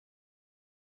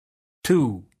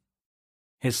2.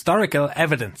 Historical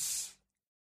evidence.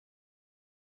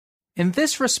 In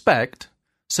this respect,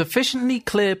 sufficiently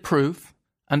clear proof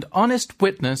and honest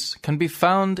witness can be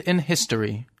found in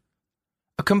history.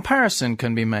 A comparison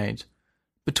can be made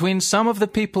between some of the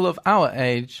people of our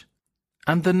age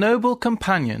and the noble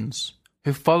companions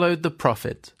who followed the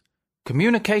Prophet,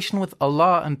 communication with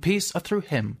Allah and peace are through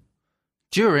him,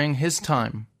 during his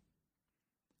time.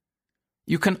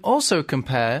 You can also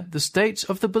compare the states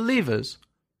of the believers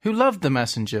who loved the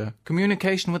Messenger,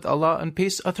 communication with Allah and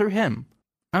peace are through him,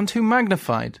 and who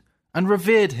magnified and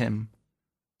revered him,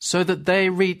 so that they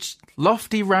reached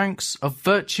lofty ranks of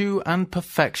virtue and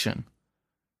perfection,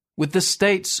 with the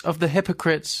states of the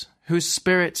hypocrites whose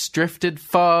spirits drifted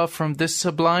far from this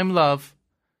sublime love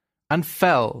and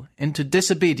fell into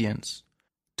disobedience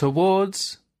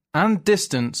towards and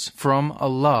distance from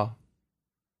Allah.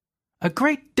 A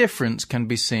great difference can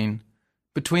be seen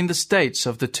between the states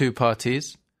of the two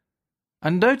parties,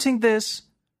 and noting this,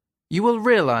 you will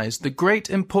realize the great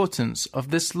importance of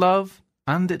this love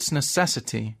and its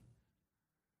necessity.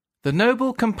 The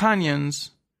noble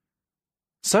companions,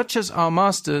 such as our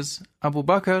masters Abu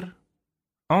Bakr,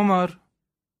 Umar,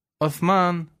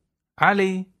 Uthman,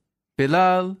 Ali,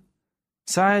 Bilal,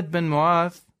 Sa'id bin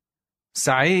Mu'adh,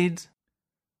 Sa'id,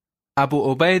 Abu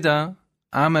Ubaidah,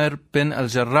 Amr bin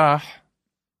al-Jarrah,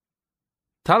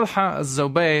 Talha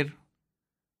al-Zubayr,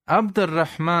 Abd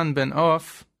al-Rahman bin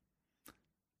Auf,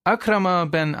 Akrama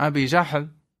bin Abi Jahl,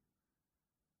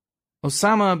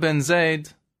 Osama bin Zayd,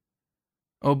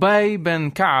 Ubay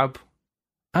bin Ka'ab,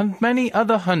 and many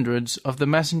other hundreds of the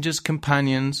Messenger's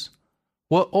companions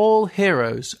were all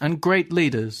heroes and great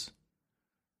leaders.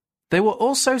 They were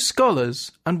also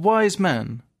scholars and wise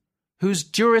men, whose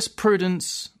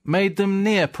jurisprudence made them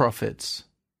near prophets.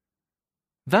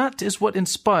 That is what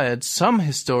inspired some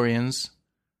historians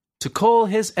to call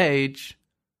his age,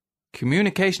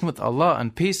 communication with Allah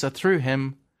and peace are through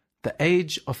him, the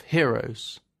age of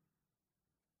heroes.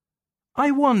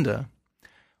 I wonder,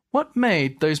 what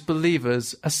made those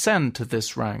believers ascend to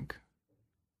this rank?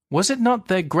 Was it not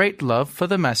their great love for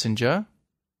the Messenger,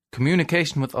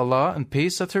 communication with Allah and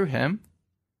peace are through him?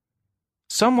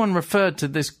 Someone referred to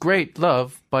this great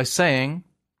love by saying,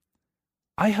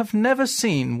 I have never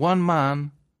seen one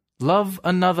man love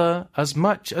another as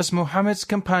much as Muhammad's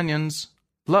companions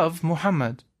love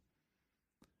Muhammad.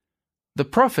 The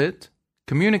Prophet,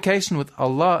 communication with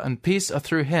Allah and peace are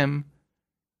through him,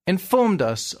 informed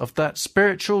us of that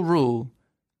spiritual rule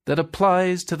that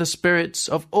applies to the spirits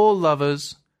of all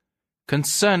lovers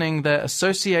concerning their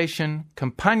association,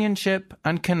 companionship,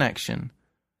 and connection,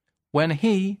 when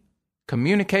he,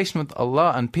 communication with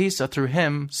Allah and peace are through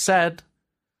him, said,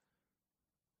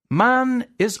 Man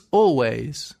is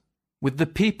always with the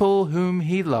people whom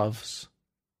he loves.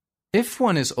 If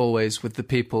one is always with the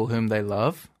people whom they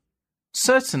love,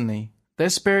 certainly their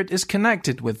spirit is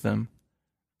connected with them,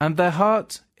 and their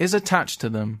heart is attached to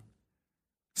them.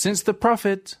 Since the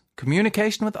Prophet,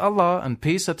 communication with Allah and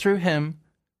peace are through him,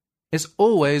 is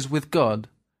always with God,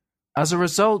 as a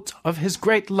result of his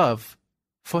great love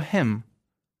for him.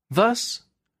 Thus,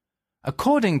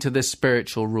 according to this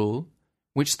spiritual rule,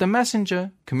 which the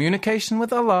Messenger, communication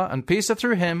with Allah and peace are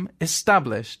through him,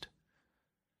 established,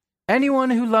 anyone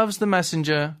who loves the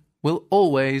Messenger will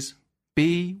always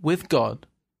be with God.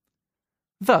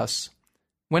 Thus,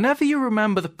 whenever you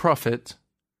remember the Prophet,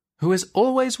 who is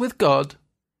always with God,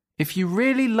 if you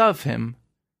really love him,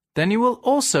 then you will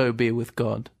also be with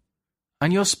God,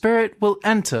 and your spirit will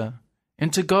enter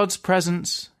into God's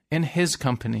presence in his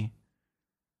company.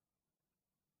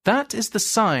 That is the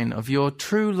sign of your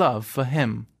true love for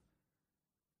him,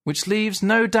 which leaves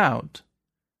no doubt,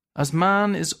 as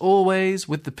man is always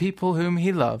with the people whom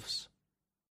he loves.